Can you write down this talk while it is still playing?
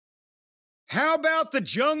How about the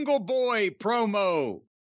Jungle Boy promo?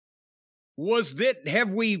 Have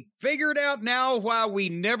we figured out now why we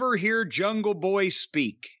never hear Jungle Boy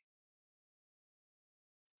speak?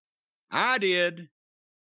 I did.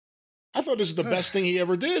 I thought this is the best thing he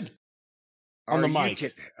ever did on the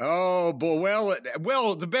mic. Oh, boy.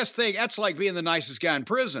 Well, the best thing, that's like being the nicest guy in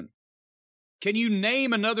prison. Can you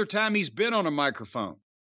name another time he's been on a microphone?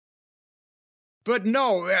 But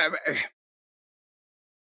no,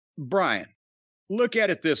 Brian, look at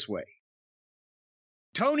it this way.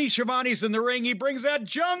 Tony Schiavone's in the ring. He brings out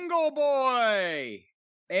Jungle Boy.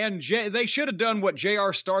 And they should have done what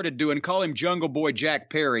JR started doing, call him Jungle Boy Jack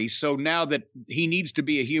Perry. So now that he needs to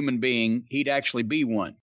be a human being, he'd actually be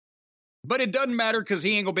one. But it doesn't matter because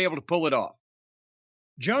he ain't going to be able to pull it off.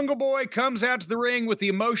 Jungle Boy comes out to the ring with the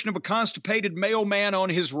emotion of a constipated mailman on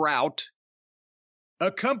his route,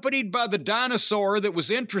 accompanied by the dinosaur that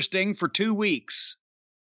was interesting for 2 weeks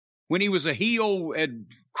when he was a heel at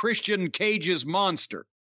Christian Cage's monster.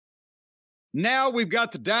 Now we've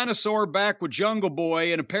got the dinosaur back with Jungle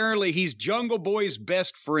Boy, and apparently he's Jungle Boy's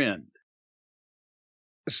best friend.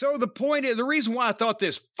 So the reason why I thought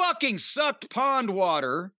this fucking sucked pond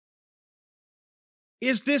water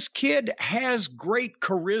is this kid has great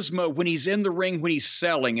charisma when he's in the ring, when he's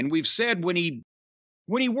selling. And we've said when he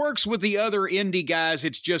works with the other indie guys,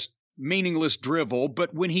 it's just meaningless drivel.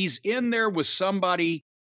 But when he's in there with somebody,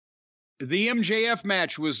 the MJF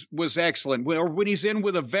match was excellent. Or when he's in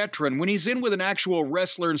with a veteran, when he's in with an actual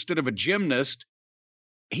wrestler instead of a gymnast,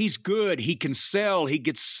 he's good. He can sell. He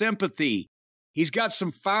gets sympathy. He's got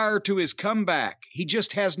some fire to his comeback. He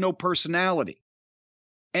just has no personality.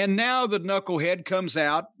 And now the knucklehead comes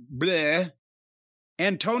out, bleh,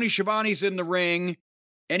 and Tony Schiavone's in the ring,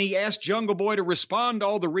 and he asks Jungle Boy to respond to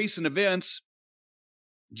all the recent events.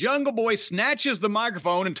 Jungle Boy snatches the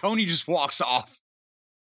microphone, and Tony just walks off.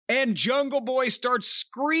 And Jungle Boy starts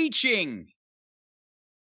screeching.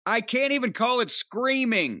 I can't even call it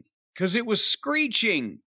screaming, because it was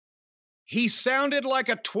screeching. He sounded like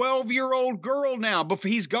a 12-year-old girl now, but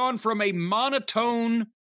he's gone from a monotone,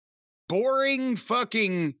 boring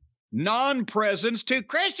fucking non-presence to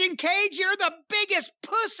Christian Cage, you're the biggest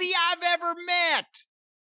pussy I've ever met.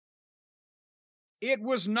 It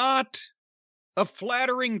was not a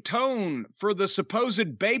flattering tone for the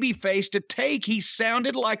supposed babyface to take. He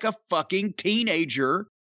sounded like a fucking teenager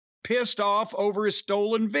pissed off over his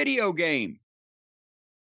stolen video game.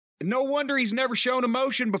 No wonder he's never shown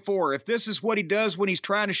emotion before, if this is what he does when he's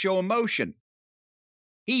trying to show emotion.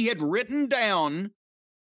 He had written down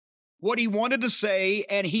what he wanted to say,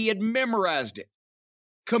 and he had memorized it,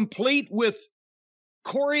 complete with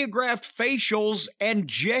choreographed facials and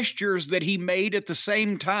gestures that he made at the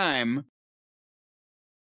same time,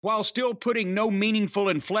 while still putting no meaningful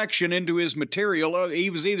inflection into his material. He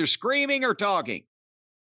was either screaming or talking.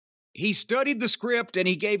 He studied the script, and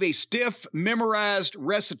he gave a stiff, memorized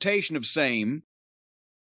recitation of same.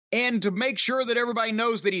 And to make sure that everybody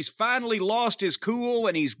knows that he's finally lost his cool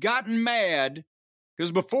and he's gotten mad,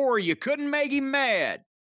 because before, you couldn't make him mad.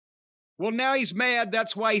 Well, now he's mad.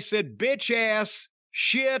 That's why he said bitch ass,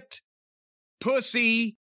 shit,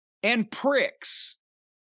 pussy, and pricks.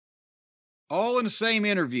 All in the same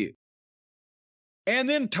interview. And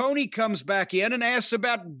then Tony comes back in and asks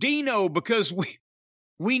about Dino, because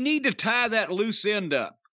we need to tie that loose end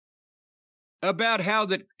up. About how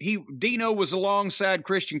that Dino was alongside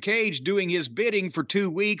Christian Cage doing his bidding for 2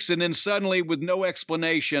 weeks, and then suddenly with no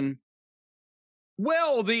explanation.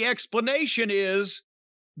 Well, the explanation is,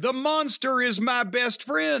 the monster is my best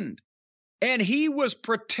friend. And he was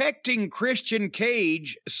protecting Christian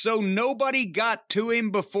Cage so nobody got to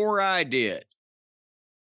him before I did.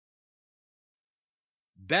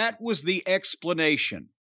 That was the explanation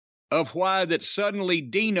of why that suddenly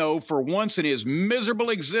Dino, for once in his miserable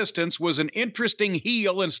existence, was an interesting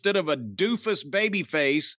heel instead of a doofus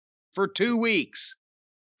babyface for 2 weeks.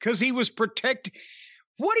 Because he was protecting...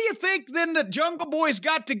 What do you think, then, that Jungle Boy's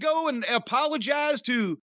got to go and apologize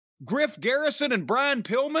to Griff Garrison and Brian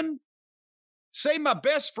Pillman? Say my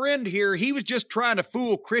best friend here, he was just trying to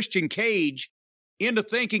fool Christian Cage into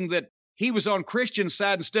thinking that he was on Christian's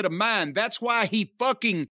side instead of mine. That's why he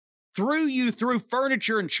fucking threw you through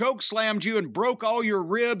furniture and chokeslammed you and broke all your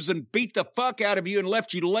ribs and beat the fuck out of you and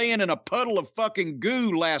left you laying in a puddle of fucking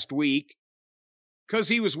goo last week. Because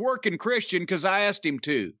he was working Christian because I asked him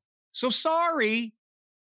to. So sorry.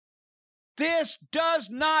 This does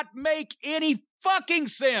not make any fucking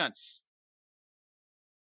sense.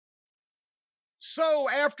 So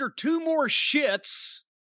after 2 more shits,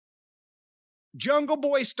 Jungle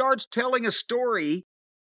Boy starts telling a story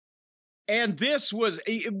And this was,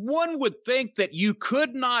 one would think that you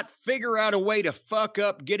could not figure out a way to fuck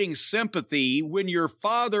up getting sympathy when your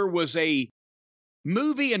father was a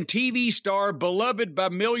movie and TV star beloved by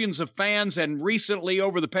millions of fans and recently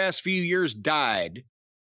over the past few years died.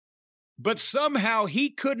 But somehow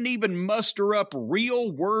he couldn't even muster up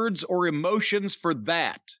real words or emotions for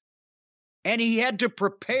that. And he had to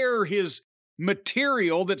prepare his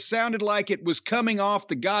material that sounded like it was coming off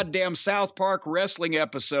the goddamn South Park wrestling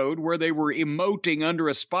episode where they were emoting under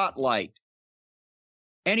a spotlight.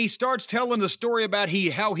 And he starts telling the story about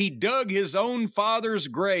how he dug his own father's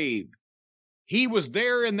grave. He was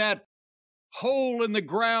there in that hole in the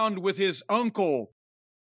ground with his uncle.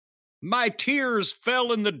 My tears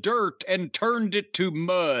fell in the dirt and turned it to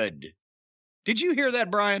mud. Did you hear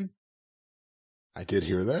that, Brian? I did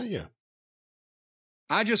hear that, yeah.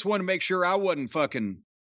 I just want to make sure I wasn't fucking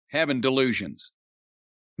having delusions.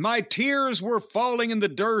 My tears were falling in the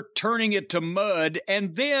dirt, turning it to mud.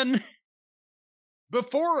 And then,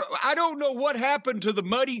 I don't know what happened to the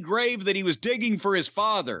muddy grave that he was digging for his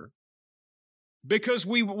father. Because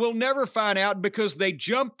we will never find out, because they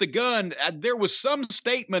jumped the gun. There was some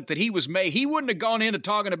statement that he was made. He wouldn't have gone into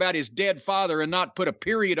talking about his dead father and not put a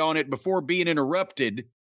period on it before being interrupted.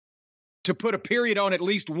 To put a period on at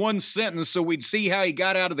least one sentence so we'd see how he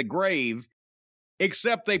got out of the grave,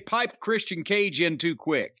 except they piped Christian Cage in too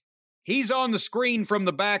quick. He's on the screen from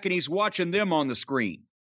the back and he's watching them on the screen.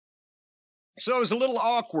 So it was a little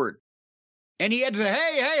awkward. And he had to say,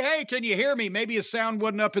 hey, can you hear me? Maybe his sound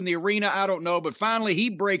wasn't up in the arena, I don't know. But finally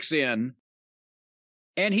he breaks in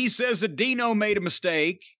and he says that Dino made a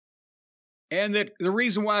mistake. And that the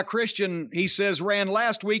reason why Christian, he says, ran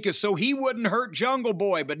last week is so he wouldn't hurt Jungle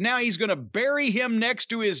Boy. But now he's going to bury him next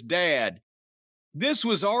to his dad. This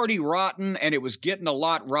was already rotten, and it was getting a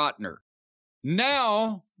lot rottener.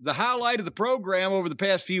 Now, the highlight of the program over the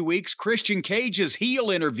past few weeks, Christian Cage's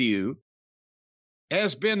heel interview,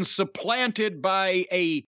 has been supplanted by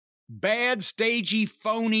a bad, stagey,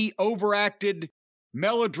 phony, overacted,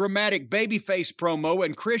 melodramatic babyface promo,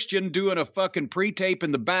 and Christian doing a fucking pre-tape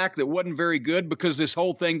in the back that wasn't very good because this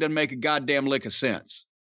whole thing doesn't make a goddamn lick of sense.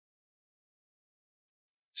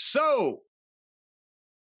 So,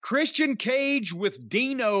 Christian Cage with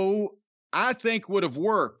Dino, I think would have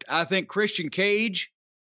worked. I think Christian Cage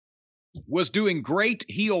was doing great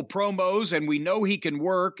heel promos, and we know he can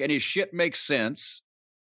work, and his shit makes sense.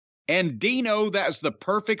 And Dino, that's the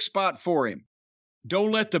perfect spot for him.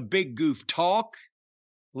 Don't let the big goof talk.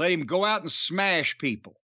 Let him go out and smash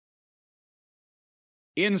people.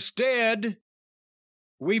 Instead,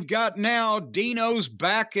 we've got now Dino's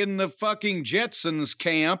back in the fucking Jetsons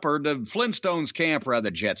camp, or the Flintstones camp,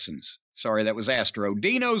 rather, Jetsons. Sorry, that was Astro.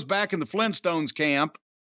 Dino's back in the Flintstones camp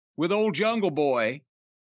with old Jungle Boy.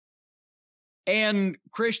 And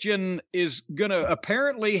Christian is going to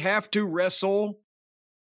apparently have to wrestle,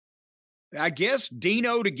 I guess,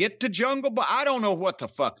 Dino to get to Jungle Boy. I don't know what the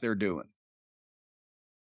fuck they're doing.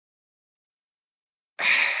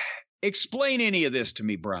 Explain any of this to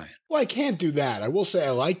me, Brian. Well, I can't do that. I will say I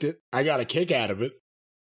liked it. I got a kick out of it.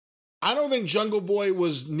 I don't think Jungle Boy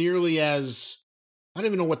was nearly as, I don't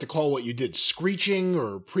even know what to call what you did, screeching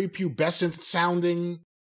or prepubescent sounding.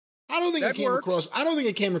 I don't think it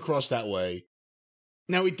came across that way.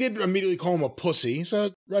 Now, he did immediately call him a pussy, so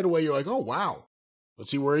right away you're like, oh, wow. Let's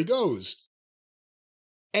see where he goes.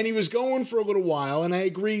 And he was going for a little while, and I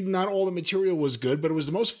agree not all the material was good, but it was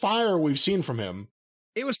the most fire we've seen from him.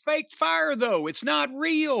 It was fake fire, though. It's not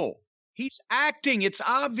real. He's acting. It's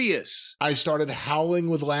obvious. I started howling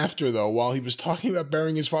with laughter, though, while he was talking about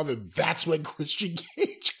burying his father. That's when Christian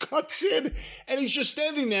Cage cuts in, and he's just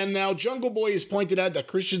standing there. Now, Jungle Boy has pointed out that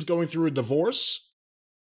Christian's going through a divorce,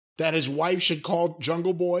 that his wife should call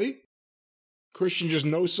Jungle Boy. Christian just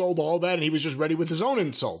no-sold all that, and he was just ready with his own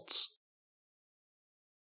insults.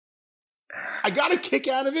 I got a kick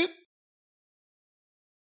out of it.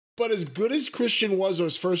 But as good as Christian was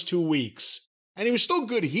those first 2 weeks, and he was still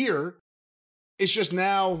good here, it's just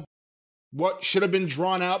now what should have been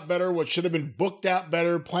drawn out better, what should have been booked out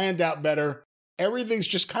better, planned out better. Everything's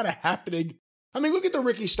just kind of happening. I mean, look at the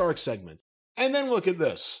Ricky Starks segment. And then look at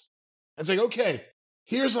this. It's like, okay,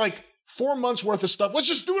 here's like 4 months worth of stuff. Let's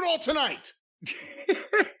just do it all tonight.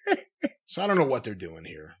 So I don't know what they're doing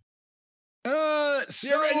here.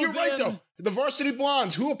 You're right, though. The Varsity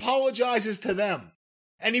Blondes, who apologizes to them?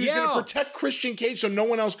 And he was going to protect Christian Cage so no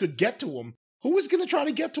one else could get to him. Who was going to try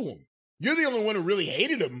to get to him? You're the only one who really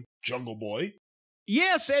hated him, Jungle Boy.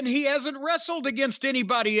 Yes, and he hasn't wrestled against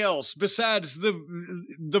anybody else besides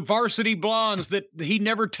the Varsity Blondes that he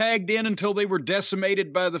never tagged in until they were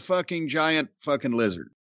decimated by the fucking giant fucking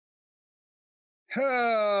lizard.